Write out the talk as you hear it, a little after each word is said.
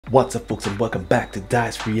What's up, folks, and welcome back to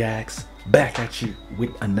Dyce Reacts. Back at you with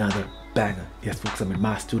another banger. Yes, folks, I'm in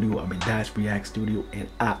my studio. I'm in Dyce React studio, and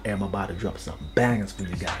I am about to drop some bangers for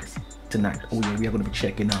you guys tonight. Oh yeah, we are going to be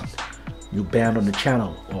checking out new band on the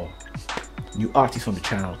channel, or new artist on the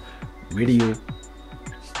channel, Radio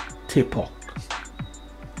TAPOK.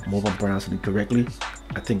 I hope I'm pronouncing it correctly.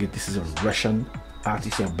 I think this is a Russian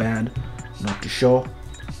artist or band, not too sure.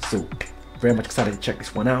 So very much excited to check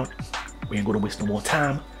this one out. We ain't gonna waste no more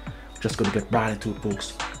time. Just gonna get right into it,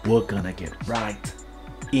 folks. We're gonna get right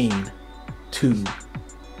into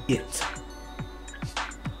it.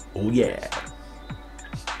 Oh yeah.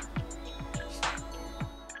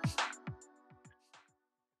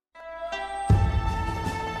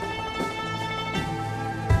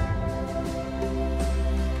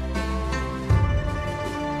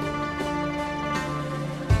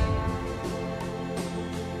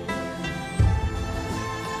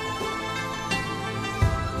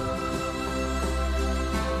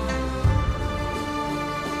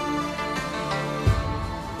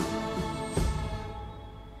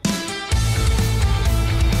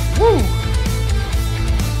 Woo!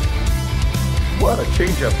 What a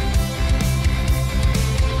change up.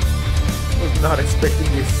 Was not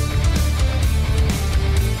expecting this.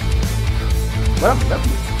 But I'm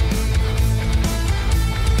loving it.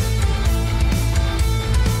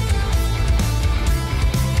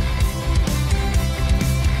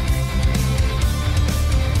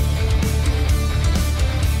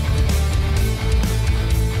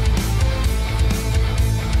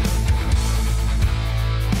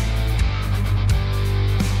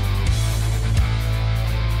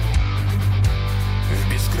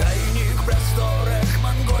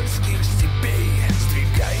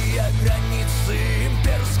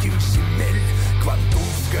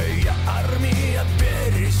 Армия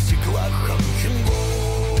пересекла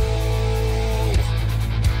Халхин-Гол.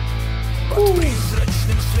 Под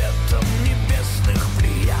призрачным светом небесных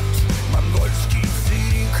плеяд монгольский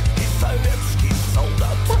цирик и советский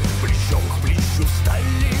солдат плечом к плечу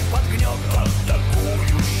стали под гнетом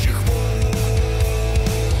атакующих волн.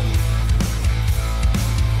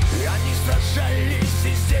 И они сражались и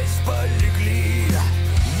здесь полегли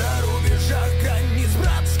на рубежах границ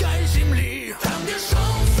братской земли. Там, где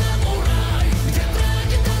шел самурай, где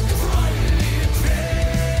драки танков рвали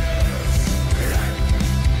дверь.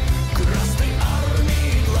 Красной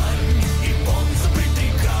армии длань японца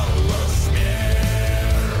притыкала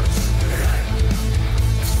смерть.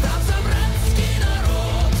 Встав за братский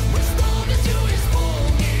народ, мы с доблестью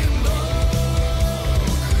исполним долг.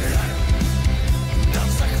 Там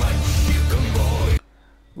захватчиком бой.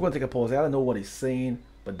 We're gonna take a pause. I don't know what he's saying,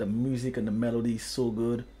 but the music and the melody is so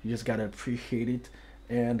good. You just gotta appreciate it.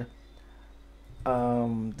 And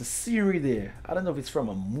the scenery there, I don't know if it's from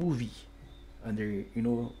a movie and they're, you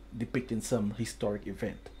know, depicting some historic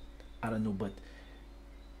event. I don't know, but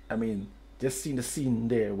I mean, just seeing the scene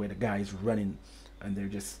there where the guy is running and they're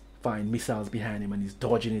just firing missiles behind him and he's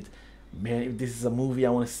dodging it. Man, if this is a movie, I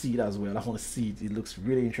want to see it as well. I want to see it. It looks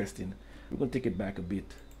really interesting. We're gonna take it back a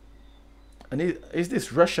bit. And is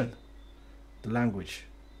this Russian? The language?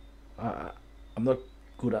 I'm not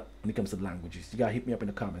good at when it comes to languages. You gotta hit me up in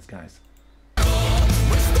the comments, guys.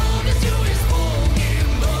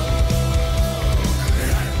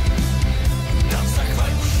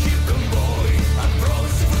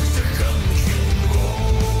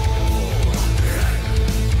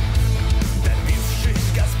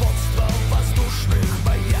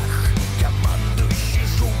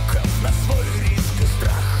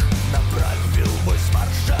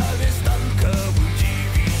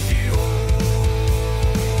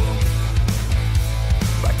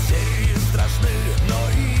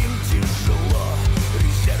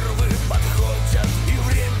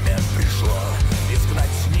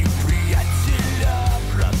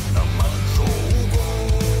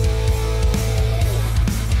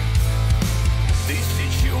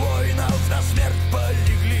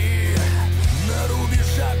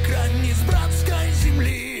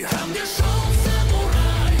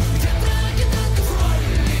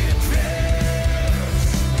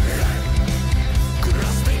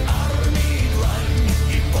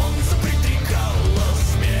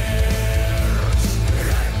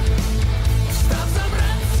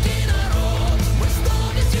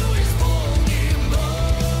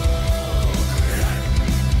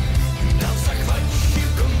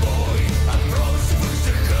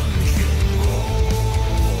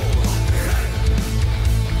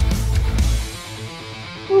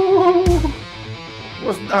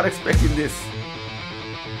 Was not expecting this.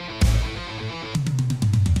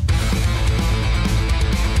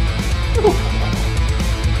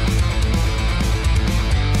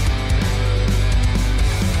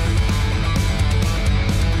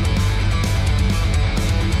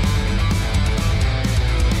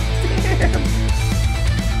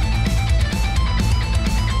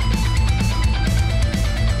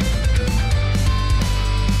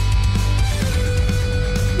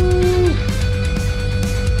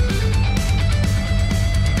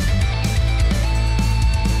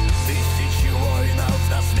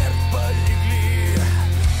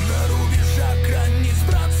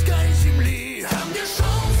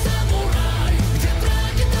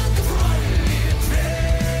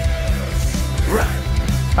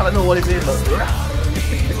 know what it's in, but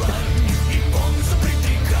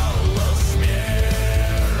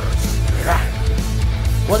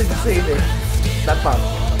what did he say there? That part.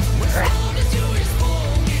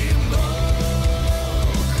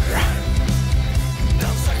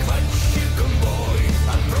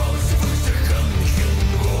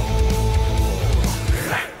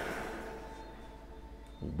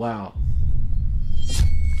 Wow.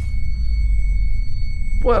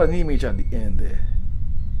 What an image at the end there.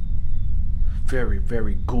 Very,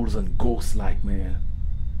 very ghouls and ghosts like, man.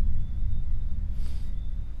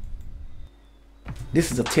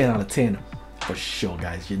 This is a 10 out of 10 for sure,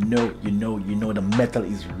 guys. You know the metal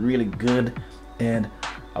is really good, and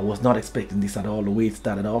I was not expecting this at all the way it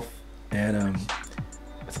started off, and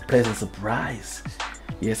it's a pleasant surprise.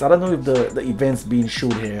 Yes, I don't know if the events being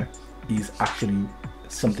showed here is actually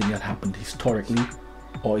something that happened historically,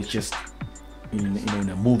 or it's just in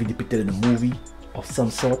a movie, depicted in a movie of some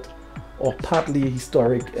sort, or partly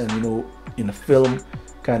historic, and in a film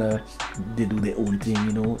kind of they do their own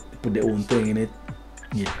thing, put their own thing in it.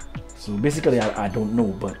 Yeah, so basically I don't know,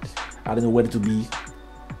 but I don't know whether to be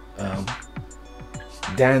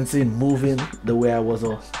dancing, moving the way I was,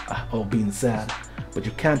 or being sad. But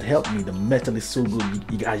you can't help me, the metal is so good.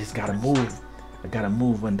 You guys just gotta move. I gotta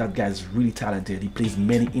move, and that guy's really talented. He plays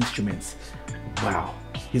many instruments. Wow,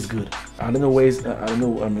 he's good. I don't know ways. I don't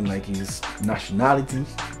know. I mean, like his nationality.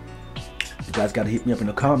 You guys gotta hit me up in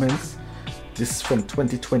the comments. This is from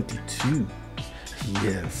 2022.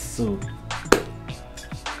 Yes, so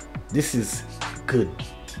this is good.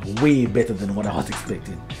 Way better than what I was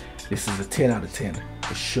expecting. This is a 10 out of 10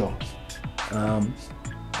 for sure.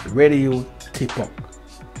 Radio TAPOK.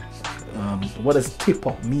 What does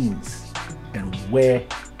TAPOK means, and where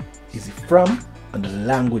is it from, and the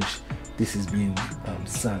language this is being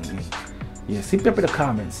sung in? Yes, hit me up in the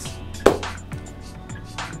comments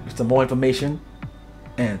with some more information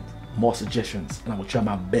and more suggestions, and I will try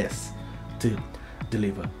my best to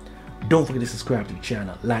deliver. Don't forget to subscribe to the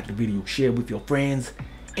channel, like the video, share with your friends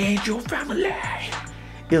and your family.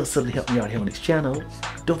 It'll certainly help me out here on this channel.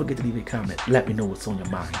 Don't forget to leave a comment. Let me know what's on your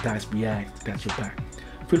mind. Dyce React, got your back.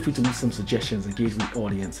 Feel free to leave some suggestions, engage with the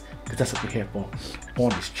audience, because that's what we're here for on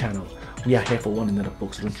this channel. We are here for one another,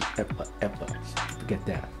 folks. Don't you ever forget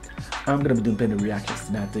that. I'm gonna be doing plenty of reactions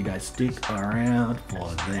tonight, so you guys stick around for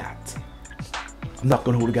that. I'm not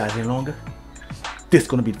gonna hold you guys any longer. This is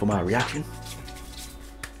gonna be for my reaction.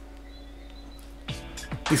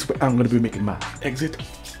 This is where I'm gonna be making my exit.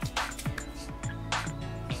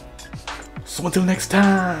 So until next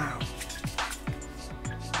time,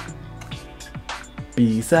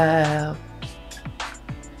 peace out.